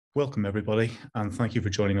Welcome everybody, and thank you for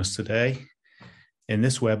joining us today. In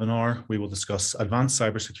this webinar, we will discuss advanced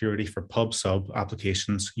cybersecurity for pub/sub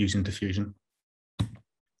applications using Diffusion.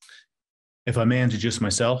 If I may introduce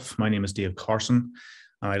myself, my name is Dave Carson,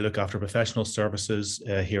 and I look after professional services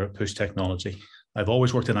here at Push Technology. I've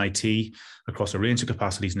always worked in IT across a range of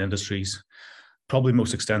capacities and industries. Probably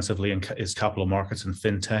most extensively is capital markets and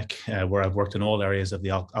fintech, where I've worked in all areas of the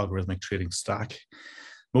algorithmic trading stack.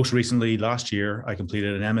 Most recently, last year, I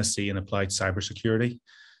completed an MSc in applied cybersecurity,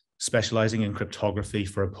 specializing in cryptography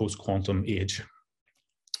for a post-quantum age.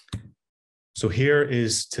 So here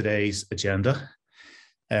is today's agenda.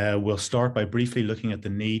 We'll start by briefly looking at the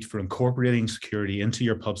need for incorporating security into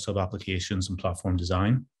your pub/sub applications and platform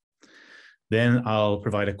design. Then I'll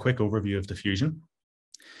provide a quick overview of Diffusion.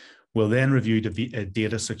 We'll then review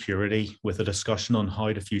data security with a discussion on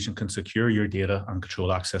how Diffusion can secure your data and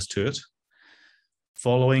control access to it.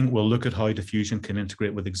 Following, we'll look at how Diffusion can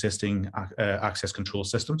integrate with existing access control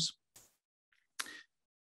systems.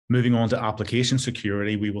 Moving on to application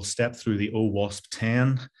security, we will step through the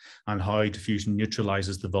OWASP-10 and how Diffusion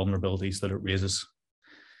neutralizes the vulnerabilities that it raises.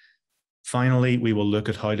 Finally, we will look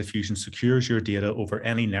at how Diffusion secures your data over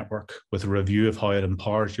any network with a review of how it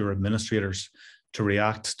empowers your administrators to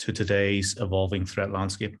react to today's evolving threat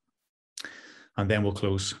landscape. And then we'll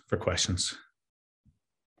close for questions.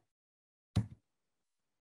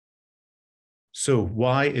 So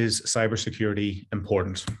why is cybersecurity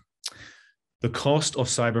important? The cost of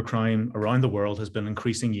cybercrime around the world has been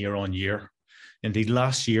increasing year on year. Indeed,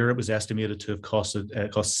 last year it was estimated to have cost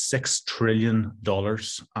 $6 trillion,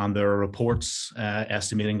 and there are reports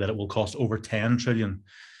estimating that it will cost over $10 trillion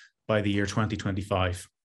by the year 2025.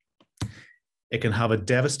 It can have a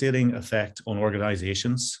devastating effect on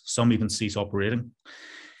organizations. Some even cease operating.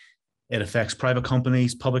 It affects private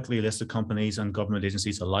companies, publicly listed companies, and government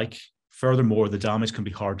agencies alike. Furthermore, the damage can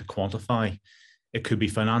be hard to quantify. It could be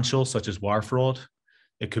financial, such as wire fraud.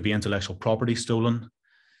 It could be intellectual property stolen,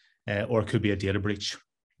 or it could be a data breach.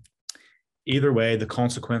 Either way, the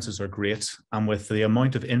consequences are great. And with the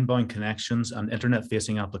amount of inbound connections and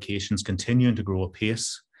internet-facing applications continuing to grow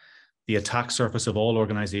apace, the attack surface of all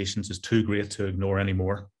organizations is too great to ignore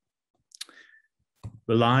anymore.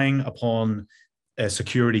 Relying upon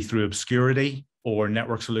security through obscurity or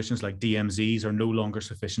network solutions like DMZs are no longer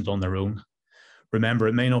sufficient on their own. Remember,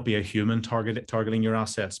 it may not be a human targeting your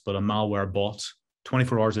assets, but a malware bot,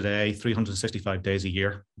 24 hours a day, 365 days a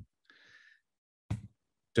year.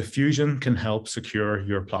 Diffusion can help secure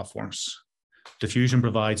your platforms. Diffusion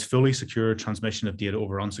provides fully secure transmission of data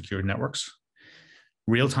over unsecured networks,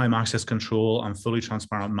 real-time access control, and fully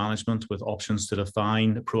transparent management with options to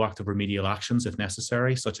define proactive remedial actions if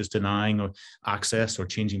necessary, such as denying access or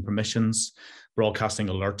changing permissions, broadcasting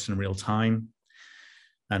alerts in real time.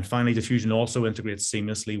 And finally, Diffusion also integrates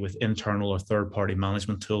seamlessly with internal or third-party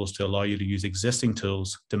management tools to allow you to use existing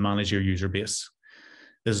tools to manage your user base.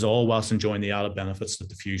 This is all whilst enjoying the added benefits of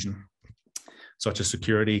Diffusion, such as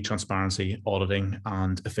security, transparency, auditing,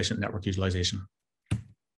 and efficient network utilization.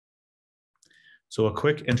 So a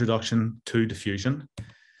quick introduction to Diffusion.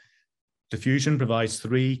 Diffusion provides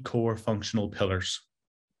three core functional pillars.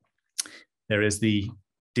 There is the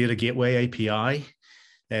Data Gateway API.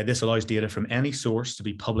 This allows data from any source to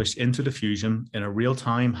be published into Diffusion in a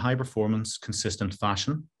real-time, high-performance, consistent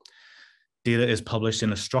fashion. Data is published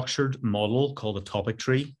in a structured model called a topic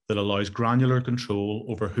tree that allows granular control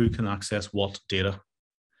over who can access what data.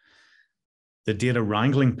 The data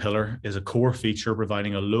wrangling pillar is a core feature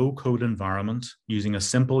providing a low-code environment using a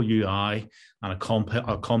simple UI and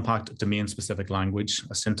a compact domain-specific language,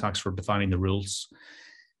 a syntax for defining the rules.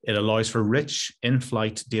 It allows for rich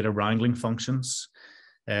in-flight data wrangling functions,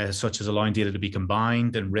 such as allowing data to be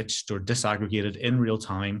combined, enriched, or disaggregated in real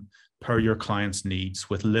time per your client's needs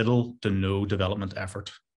with little to no development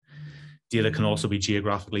effort. Data can also be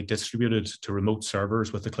geographically distributed to remote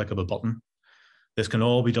servers with the click of a button. This can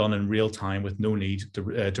all be done in real time with no need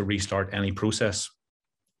to restart any process.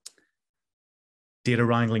 Data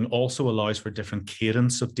wrangling also allows for different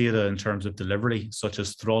cadence of data in terms of delivery, such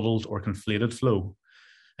as throttled or conflated flow,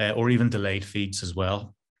 or even delayed feeds as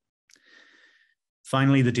well.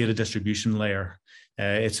 Finally, the data distribution layer.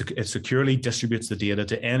 It securely distributes the data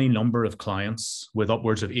to any number of clients with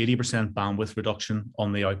upwards of 80% bandwidth reduction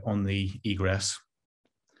on the egress.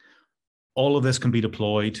 All of this can be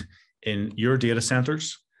deployed in your data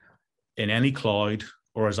centers, in any cloud,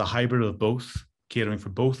 or as a hybrid of both, catering for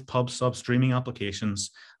both pub/sub streaming applications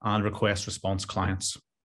and request response clients.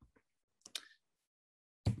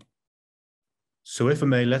 So if I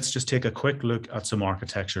may, let's just take a quick look at some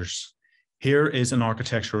architectures. Here is an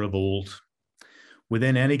architecture of old.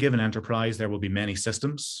 Within any given enterprise, there will be many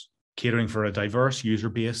systems, catering for a diverse user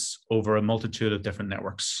base over a multitude of different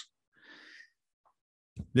networks.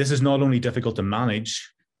 This is not only difficult to manage,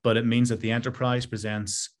 but it means that the enterprise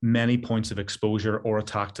presents many points of exposure or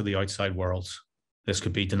attack to the outside world. This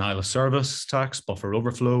could be denial of service attacks, buffer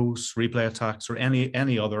overflows, replay attacks, or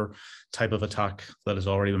any other type of attack that has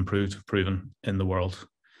already been proven in the world.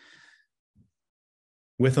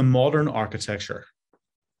 With a modern architecture,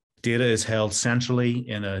 data is held centrally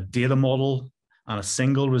in a data model, and a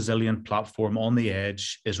single resilient platform on the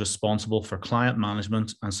edge is responsible for client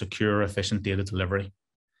management and secure, efficient data delivery.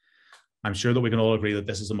 I'm sure that we can all agree that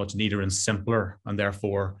this is a much neater and simpler and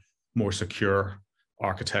therefore more secure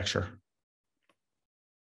architecture.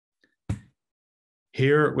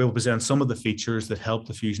 Here, we'll present some of the features that help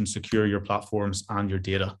Diffusion secure your platforms and your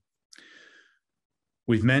data.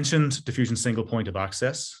 We've mentioned Diffusion single point of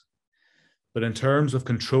access, but in terms of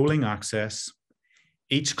controlling access,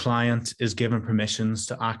 each client is given permissions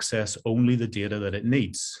to access only the data that it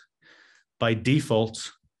needs. By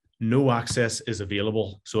default, no access is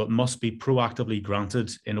available, so it must be proactively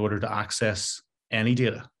granted in order to access any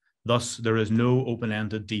data. Thus, there is no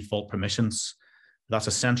open-ended default permissions. That's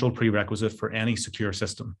a central prerequisite for any secure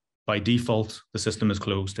system. By default, the system is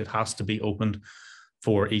closed. It has to be opened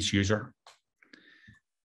for each user.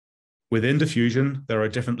 Within Diffusion, there are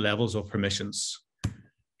different levels of permissions.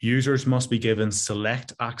 Users must be given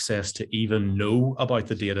select access to even know about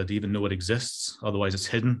the data, to even know it exists, otherwise it's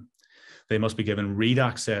hidden. They must be given read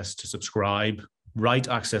access to subscribe, write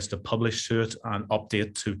access to publish to it, and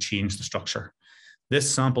update to change the structure. This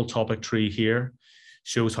sample topic tree here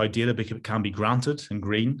shows how data can be granted in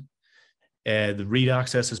green. The read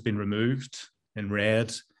access has been removed in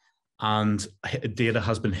red, and data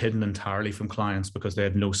has been hidden entirely from clients because they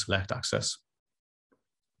have no select access.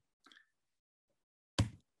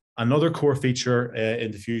 Another core feature in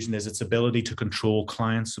Diffusion is its ability to control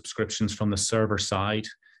client subscriptions from the server side.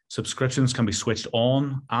 Subscriptions can be switched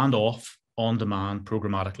on and off on demand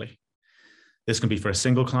programmatically. This can be for a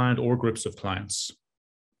single client or groups of clients.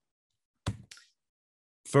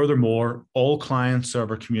 Furthermore, all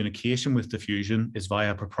client-server communication with Diffusion is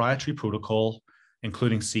via a proprietary protocol,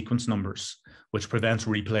 including sequence numbers, which prevents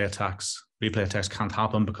replay attacks. Replay attacks can't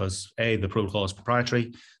happen because A, the protocol is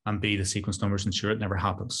proprietary, and B, the sequence numbers ensure it never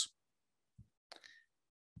happens.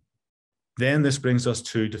 Then this brings us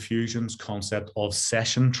to Diffusion's concept of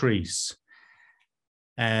session trees.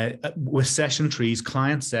 With session trees,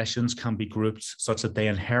 client sessions can be grouped such that they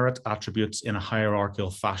inherit attributes in a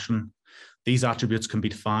hierarchical fashion. These attributes can be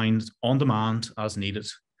defined on demand as needed.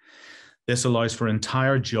 This allows for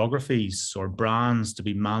entire geographies or brands to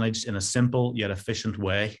be managed in a simple yet efficient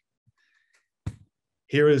way.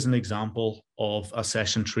 Here is an example of a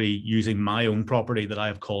session tree using my own property that I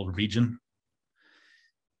have called region.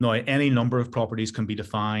 Now, any number of properties can be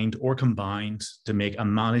defined or combined to make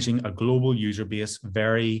managing a global user base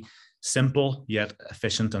very simple yet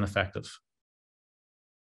efficient and effective.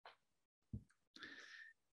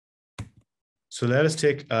 So let us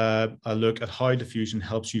take a look at how Diffusion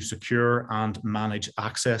helps you secure and manage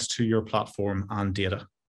access to your platform and data.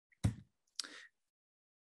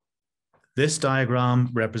 This diagram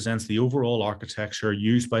represents the overall architecture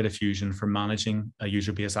used by Diffusion for managing a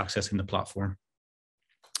user base accessing the platform.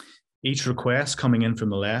 Each request coming in from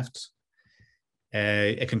the left,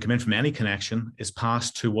 it can come in from any connection, is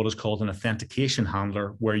passed to what is called an authentication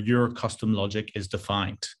handler where your custom logic is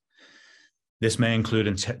defined. This may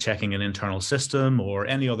include checking an internal system or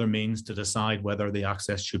any other means to decide whether the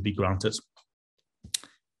access should be granted.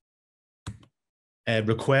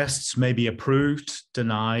 Requests may be approved,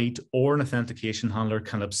 denied, or an authentication handler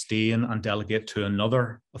can abstain and delegate to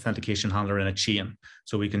another authentication handler in a chain.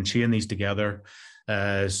 So we can chain these together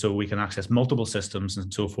so we can access multiple systems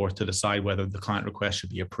and so forth to decide whether the client request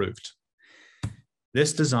should be approved.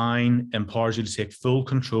 This design empowers you to take full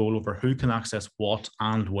control over who can access what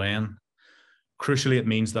and when. Crucially, it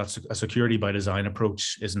means that a security by design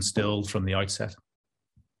approach is instilled from the outset.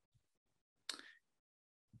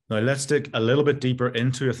 Now let's dig a little bit deeper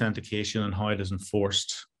into authentication and how it is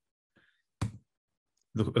enforced.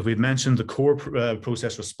 We've mentioned the core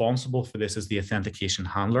process responsible for this is the authentication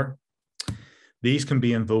handler. These can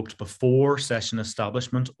be invoked before session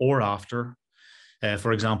establishment or after.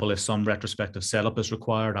 For example, if some retrospective setup is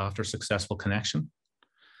required after successful connection.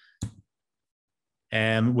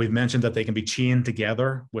 We've mentioned that they can be chained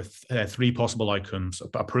together with three possible outcomes: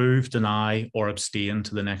 approve, deny, or abstain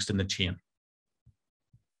to the next in the chain.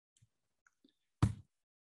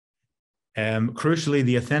 Crucially,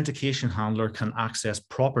 the authentication handler can access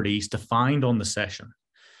properties defined on the session,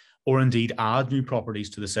 or indeed add new properties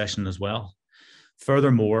to the session as well.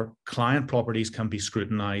 Furthermore, client properties can be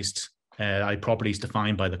scrutinized, properties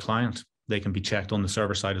defined by the client. They can be checked on the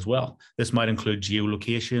server side as well. This might include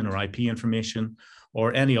geolocation or IP information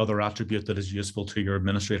or any other attribute that is useful to your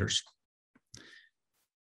administrators.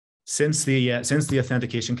 Since the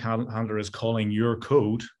authentication handler is calling your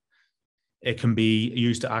code, it can be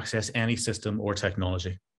used to access any system or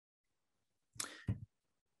technology.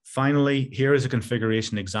 Finally, here is a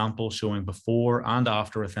configuration example showing before and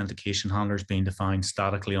after authentication handlers being defined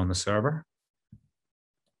statically on the server.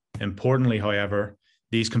 Importantly, however,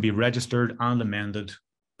 these can be registered and amended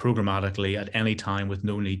programmatically at any time with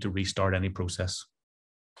no need to restart any process.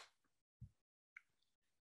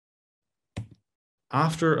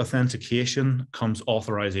 After authentication comes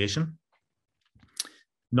authorization.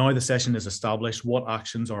 Now the session is established, what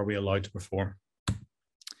actions are we allowed to perform?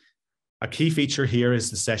 A key feature here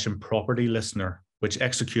is the session property listener, which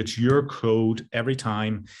executes your code every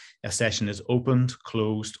time a session is opened,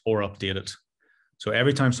 closed, or updated. So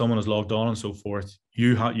every time someone is logged on and so forth,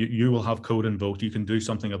 you will have code invoked. You can do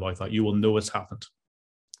something about that. You will know it's happened.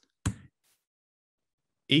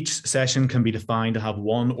 Each session can be defined to have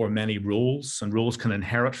one or many roles, and roles can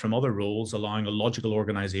inherit from other roles, allowing a logical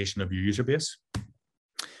organization of your user base.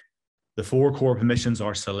 The 4 core permissions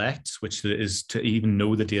are select, which is to even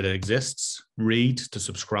know the data exists, read to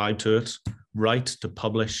subscribe to it, write to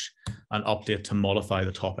publish, and update to modify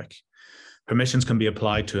the topic. Permissions can be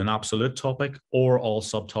applied to an absolute topic or all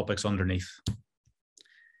subtopics underneath.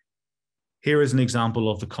 Here is an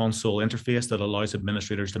example of the console interface that allows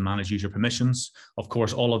administrators to manage user permissions. Of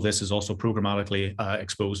course, all of this is also programmatically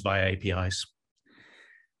exposed via APIs.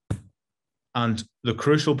 And the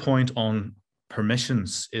crucial point on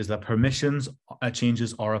permissions is that permissions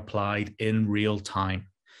changes are applied in real time.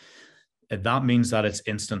 That means that it's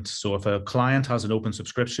instant. So if a client has an open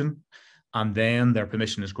subscription and then their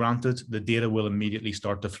permission is granted, the data will immediately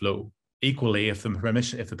start to flow. Equally, if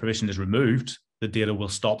the permission is removed, the data will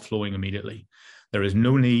stop flowing immediately. There is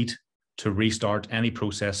no need to restart any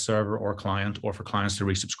process, server or client, or for clients to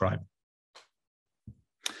resubscribe.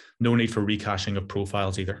 No need for recaching of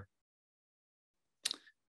profiles either.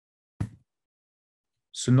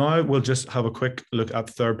 So now we'll just have a quick look at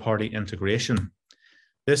third-party integration.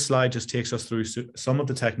 This slide just takes us through some of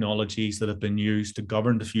the technologies that have been used to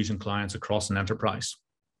govern Diffusion clients across an enterprise.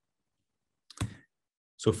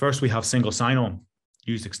 So first we have single sign-on,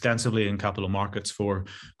 used extensively in capital markets for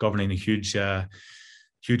governing a huge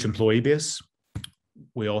employee base.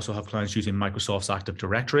 We also have clients using Microsoft's Active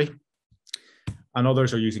Directory, and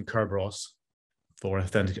others are using Kerberos for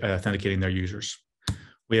authenticating their users.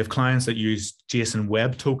 We have clients that use JSON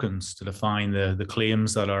web tokens to define the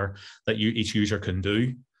claims that each user can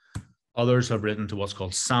do. Others have written to what's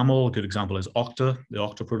called SAML. A good example is Okta, the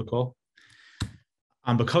Okta protocol.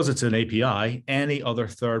 And because it's an API, any other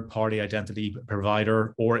third-party identity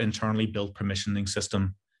provider or internally built permissioning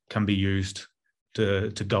system can be used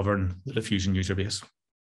to govern the Diffusion user base.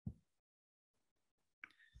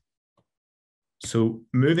 So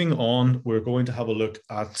moving on, we're going to have a look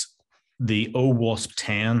at the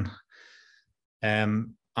OWASP-10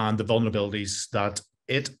 and the vulnerabilities that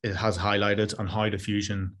it has highlighted and how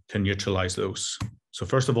Diffusion can neutralize those. So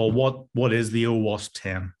first of all, what is the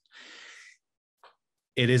OWASP-10?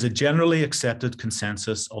 It is a generally accepted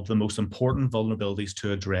consensus of the most important vulnerabilities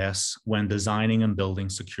to address when designing and building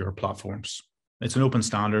secure platforms. It's an open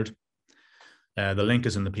standard. The link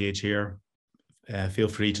is in the page here. Feel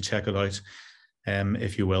free to check it out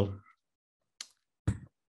if you will.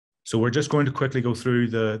 So we're just going to quickly go through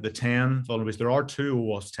the 10 vulnerabilities. There are 2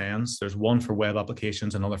 OWASP-10s. There's one for web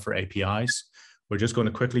applications, another for APIs. We're just going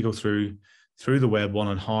to quickly go through the web one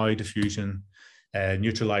and how Diffusion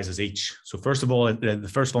neutralizes each. So first of all, the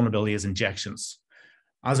first vulnerability is injections.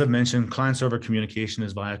 As I've mentioned, client-server communication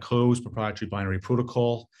is via closed proprietary binary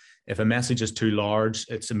protocol. If a message is too large,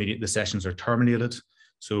 it's immediate. The sessions are terminated.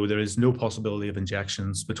 So there is no possibility of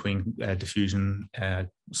injections between Diffusion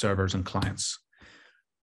servers and clients.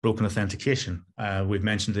 Broken authentication. We've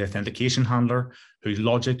mentioned the authentication handler, whose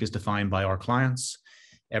logic is defined by our clients.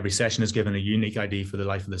 Every session is given a unique ID for the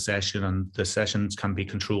life of the session, and the sessions can be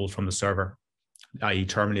controlled from the server, i.e.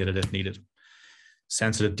 terminated if needed.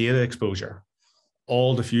 Sensitive data exposure.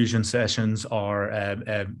 All Diffusion sessions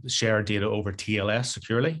are share data over TLS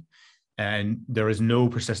securely, and there is no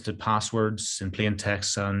persisted passwords in plain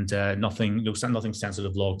text and nothing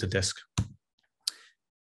sensitive logged to disk.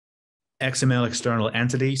 XML external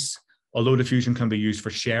entities. Although Diffusion can be used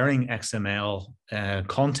for sharing XML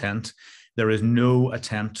content, there is no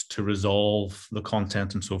attempt to resolve the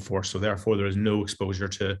content and so forth. So therefore, there is no exposure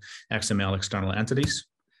to XML external entities.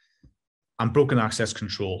 And broken access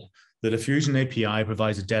control. The Diffusion API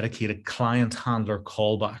provides a dedicated client handler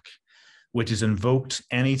callback, which is invoked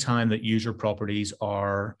anytime that user permissions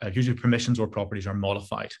or properties are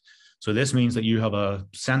modified. So this means that you have a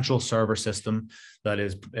central server system that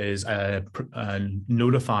is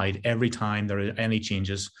notified every time there are any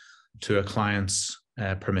changes to a client's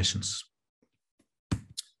permissions.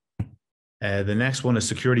 The next one is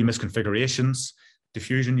security misconfigurations.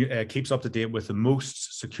 Diffusion keeps up to date with the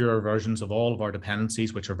most secure versions of all of our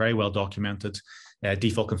dependencies, which are very well documented.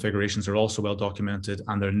 Default configurations are also well documented,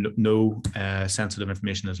 and no sensitive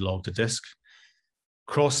information is logged to disk.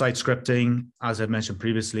 Cross-site scripting, as I've mentioned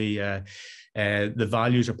previously, the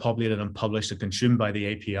values are populated and published and consumed by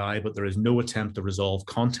the API, but there is no attempt to resolve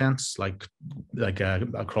contents like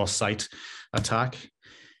a cross-site attack.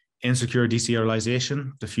 Insecure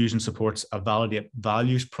deserialization. Diffusion supports a validate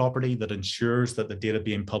values property that ensures that the data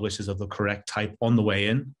being published is of the correct type on the way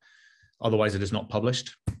in. Otherwise, it is not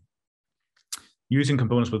published. Using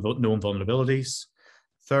components with known vulnerabilities.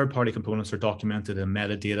 Third-party components are documented in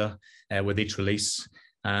metadata with each release.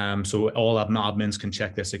 So all admins can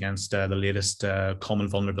check this against the latest common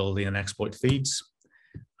vulnerability and exploit feeds.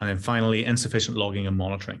 And then finally, insufficient logging and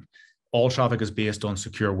monitoring. All traffic is based on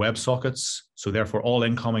secure WebSockets, so therefore all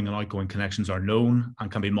incoming and outgoing connections are known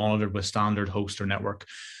and can be monitored with standard host or network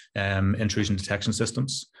intrusion detection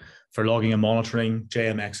systems. For logging and monitoring,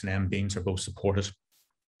 JMX and MBeans are both supported.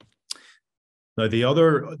 Now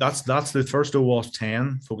that's the first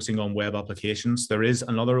OWASP-10 focusing on web applications. There is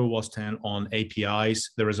another OWASP-10 on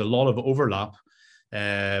APIs. There is a lot of overlap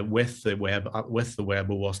with the web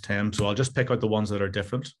OWASP-10, so I'll just pick out the ones that are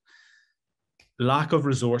different. Lack of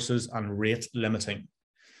resources and rate limiting.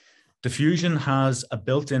 Diffusion has a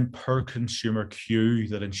built-in per consumer queue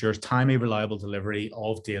that ensures timely, reliable delivery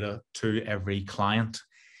of data to every client.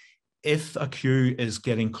 If a queue is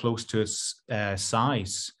getting close to its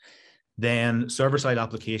size, then server-side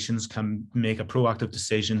applications can make a proactive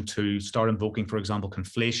decision to start invoking, for example,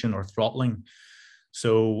 conflation or throttling.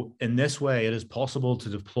 So in this way, it is possible to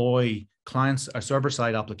deploy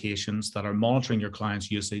server-side applications that are monitoring your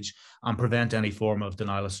client's usage and prevent any form of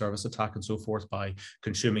denial of service attack and so forth by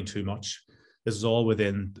consuming too much. This is all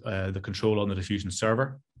within the control on the Diffusion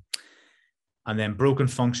server. And then broken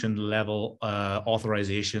function level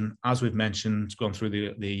authorization. As we've mentioned, gone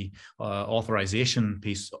through the authorization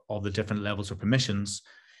piece of the different levels of permissions,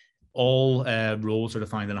 all roles are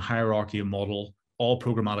defined in a hierarchy model, all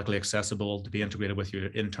programmatically accessible to be integrated with your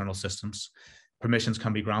internal systems. Permissions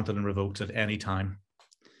can be granted and revoked at any time.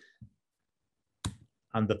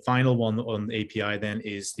 And the final one on the API then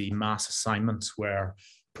is the mass assignment, where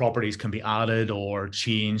properties can be added or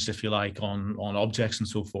changed, if you like, on objects and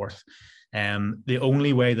so forth. The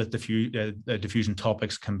only way that Diffusion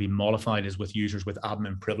topics can be modified is with users with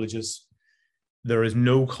admin privileges. There is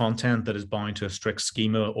no content that is bound to a strict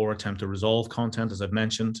schema or attempt to resolve content, as I've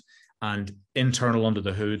mentioned. And internal under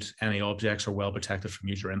the hood, any objects are well protected from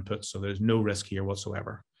user input, so there's no risk here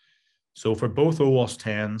whatsoever. So for both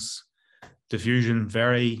OWASP-10s, Diffusion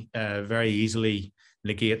very easily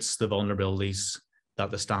negates the vulnerabilities that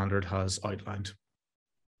the standard has outlined.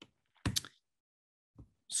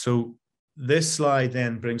 So this slide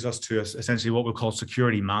then brings us to essentially what we call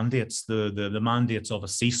security mandates, the mandates of a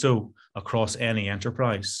CISO across any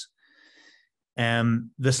enterprise.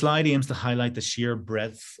 The slide aims to highlight the sheer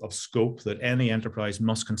breadth of scope that any enterprise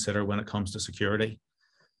must consider when it comes to security.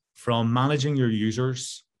 From managing your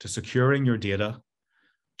users, to securing your data,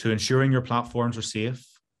 to ensuring your platforms are safe,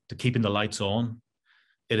 to keeping the lights on,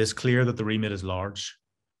 it is clear that the remit is large.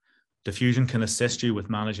 Diffusion can assist you with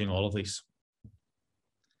managing all of these.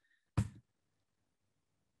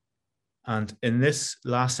 And in this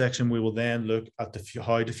last section, we will then look at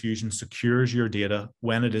how Diffusion secures your data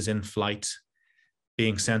when it is in flight,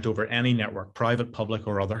 being sent over any network, private, public,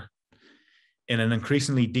 or other. In an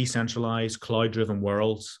increasingly decentralized, cloud-driven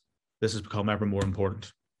world, this has become ever more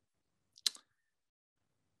important.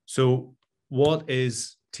 So what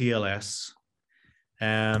is TLS?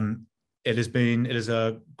 It is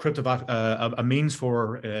a means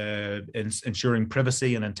for ensuring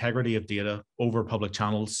privacy and integrity of data over public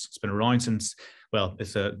channels. It's been around since, well,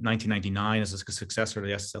 it's 1999 as a successor to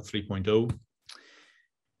the SSL 3.0.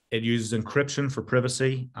 It uses encryption for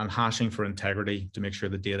privacy and hashing for integrity to make sure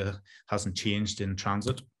the data hasn't changed in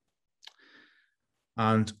transit.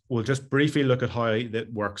 And we'll just briefly look at how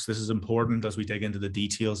that works. This is important as we dig into the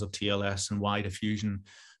details of TLS and why Diffusion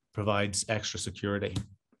provides extra security.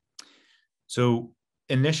 So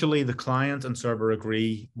initially, the client and server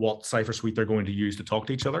agree what cipher suite they're going to use to talk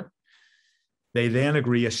to each other. They then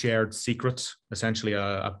agree a shared secret, essentially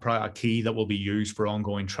a key that will be used for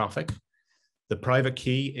ongoing traffic. The private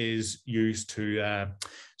key is used to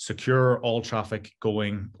secure all traffic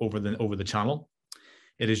going over the channel.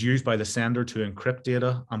 It is used by the sender to encrypt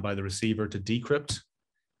data and by the receiver to decrypt.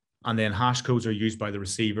 And then hash codes are used by the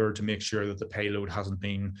receiver to make sure that the payload hasn't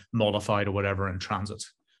been modified or whatever in transit,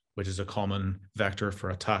 which is a common vector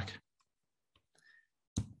for attack.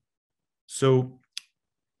 So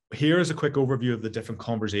here is a quick overview of the different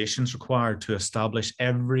conversations required to establish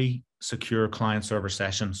every secure client server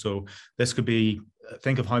session. So this could be,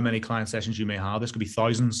 think of how many client sessions you may have. This could be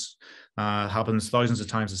thousands, happens thousands of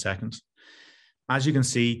times a second. As you can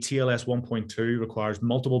see, TLS 1.2 requires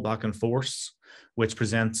multiple back and forths, which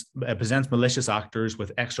presents malicious actors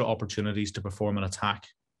with extra opportunities to perform an attack.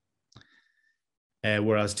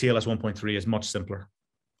 Whereas TLS 1.3 is much simpler.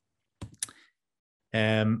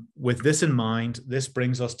 With this in mind, this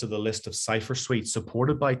brings us to the list of cipher suites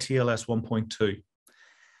supported by TLS 1.2.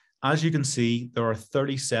 As you can see, there are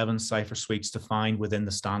 37 cipher suites defined within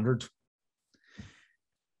the standard.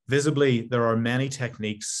 Visibly, there are many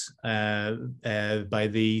techniques used by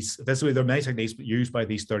these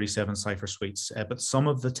 37 cipher suites, but some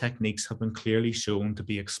of the techniques have been clearly shown to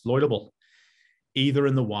be exploitable, either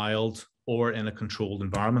in the wild or in a controlled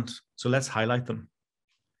environment. So let's highlight them.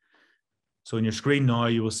 So on your screen now,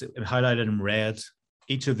 you will see highlighted in red.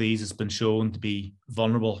 Each of these has been shown to be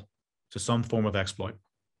vulnerable to some form of exploit.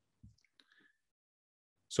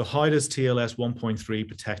 So how does TLS 1.3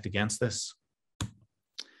 protect against this?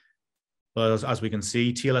 Well, as we can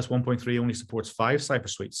see, TLS 1.3 only supports 5 cipher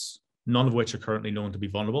suites, none of which are currently known to be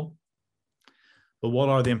vulnerable. But what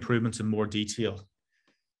are the improvements in more detail?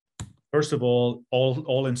 First of all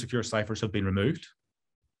insecure ciphers have been removed.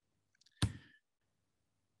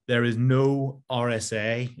 There is no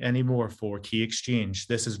RSA anymore for key exchange.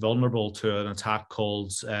 This is vulnerable to an attack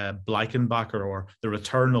called Blankenbacker, or the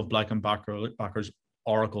return of Blankenbacker's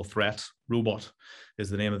Oracle threat robot is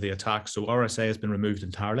the name of the attack. So RSA has been removed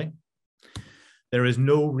entirely. There is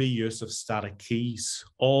no reuse of static keys.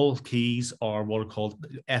 All keys are what are called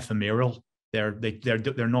ephemeral. They're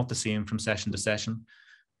not the same from session to session.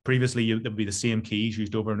 Previously, there would be the same keys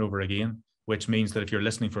used over and over again, which means that if you're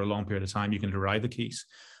listening for a long period of time, you can derive the keys.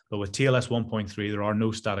 But with TLS 1.3, there are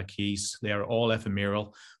no static keys. They are all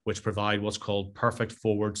ephemeral, which provide what's called perfect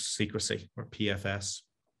forward secrecy, or PFS.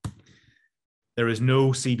 There is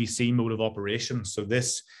no CBC mode of operation. So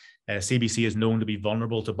this CBC is known to be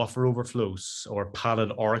vulnerable to buffer overflows or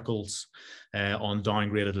padded oracles on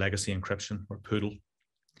downgraded legacy encryption, or POODLE.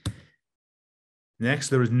 Next,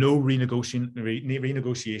 there is no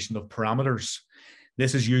renegotiation of parameters.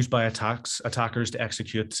 This is used by attackers to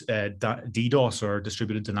execute DDoS, or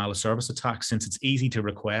distributed denial of service attacks, since it's easy to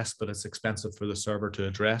request, but it's expensive for the server to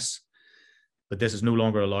address. But this is no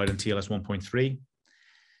longer allowed in TLS 1.3.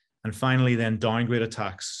 And finally, then downgrade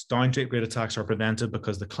attacks. Downgrade attacks are prevented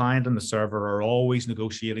because the client and the server are always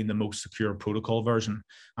negotiating the most secure protocol version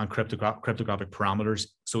and cryptographic parameters.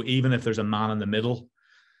 So even if there's a man in the middle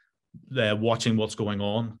watching what's going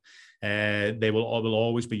on, they will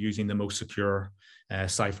always be using the most secure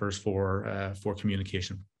ciphers for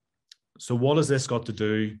communication. So what has this got to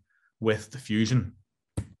do with Diffusion?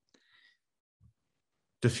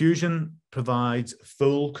 Diffusion provides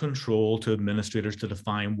full control to administrators to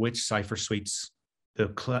define which cipher suites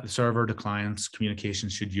the server to client's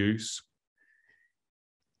communications should use.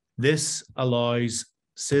 This allows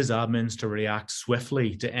sysadmins to react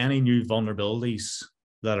swiftly to any new vulnerabilities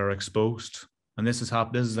that are exposed. And this is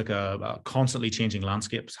like a constantly changing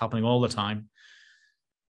landscape. It's happening all the time.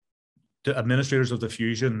 The administrators of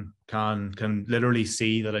Diffusion can literally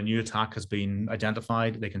see that a new attack has been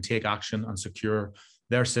identified. They can take action and secure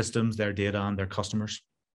their systems, their data, and their customers.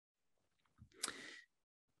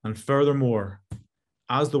 And furthermore,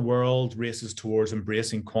 as the world races towards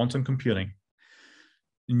embracing quantum computing,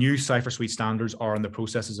 new cipher suite standards are in the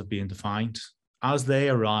processes of being defined. As they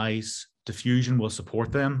arise, Diffusion will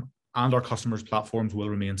support them, and our customers' platforms will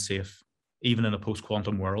remain safe, even in a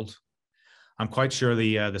post-quantum world. I'm quite sure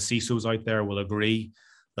the CISOs out there will agree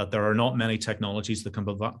that there are not many technologies that can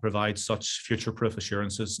provide such future-proof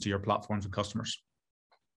assurances to your platforms and customers.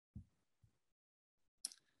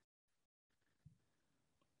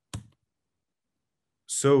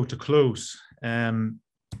 So to close,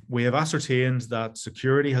 we have ascertained that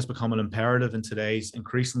security has become an imperative in today's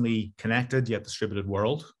increasingly connected yet distributed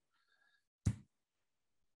world.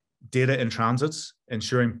 Data in transit,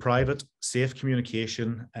 ensuring private, safe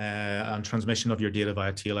communication and transmission of your data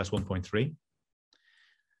via TLS 1.3.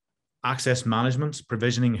 Access management,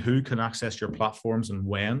 provisioning who can access your platforms and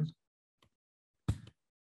when.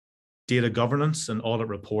 Data governance and audit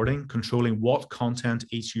reporting, controlling what content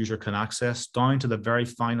each user can access down to the very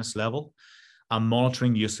finest level, and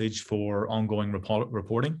monitoring usage for ongoing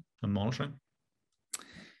reporting and monitoring.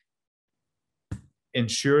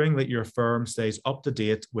 Ensuring that your firm stays up to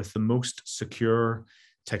date with the most secure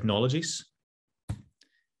technologies.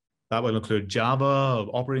 That will include Java,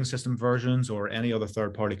 operating system versions, or any other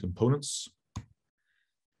third-party components.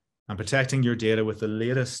 And protecting your data with the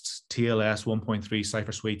latest TLS 1.3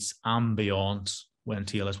 cipher suites and beyond when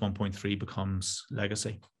TLS 1.3 becomes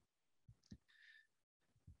legacy.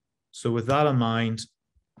 So with that in mind,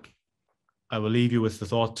 I will leave you with the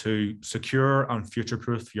thought to secure and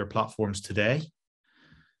future-proof your platforms today.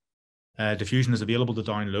 Diffusion is available to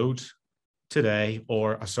download today,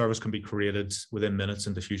 or a service can be created within minutes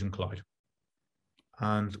in Diffusion Cloud.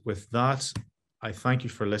 And with that, I thank you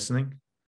for listening.